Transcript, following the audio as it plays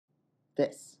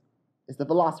This is the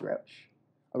Velociroach,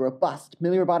 a robust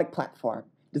milli-robotic platform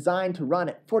designed to run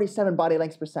at 47 body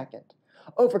lengths per second,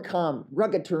 overcome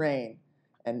rugged terrain,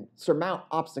 and surmount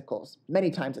obstacles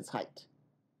many times its height.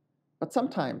 But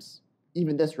sometimes,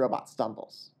 even this robot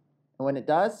stumbles, and when it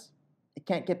does, it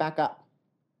can't get back up.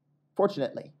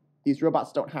 Fortunately, these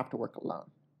robots don't have to work alone.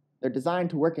 They're designed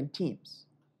to work in teams.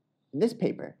 In this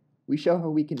paper, we show how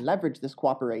we can leverage this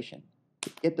cooperation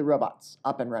to get the robots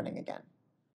up and running again.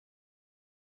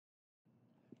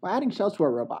 By adding shells to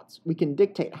our robots, we can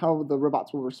dictate how the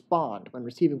robots will respond when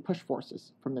receiving push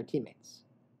forces from their teammates.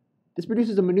 This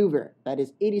produces a maneuver that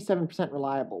is 87%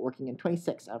 reliable, working in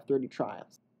 26 out of 30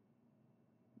 trials.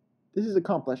 This is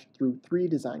accomplished through 3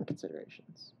 design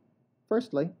considerations.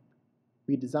 Firstly,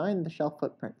 we design the shell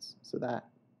footprints so that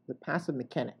the passive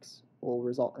mechanics will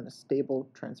result in a stable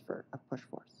transfer of push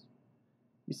force.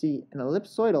 You see, an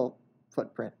ellipsoidal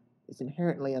footprint is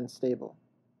inherently unstable,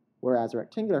 whereas a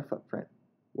rectangular footprint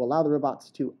will allow the robots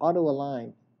to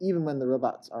auto-align even when the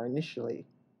robots are initially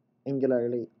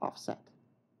angularly offset.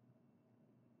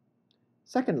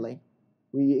 Secondly,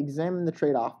 we examine the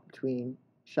trade-off between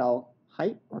shell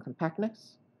height or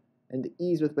compactness and the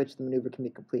ease with which the maneuver can be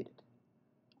completed.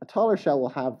 A taller shell will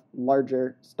have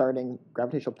larger starting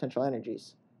gravitational potential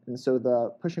energies, and so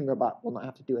the pushing robot will not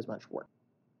have to do as much work.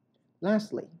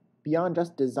 Lastly, beyond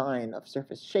just design of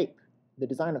surface shape, the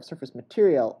design of surface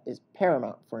material is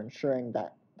paramount for ensuring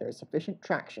that there is sufficient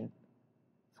traction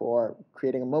for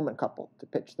creating a moment couple to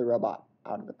pitch the robot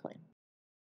out of the plane.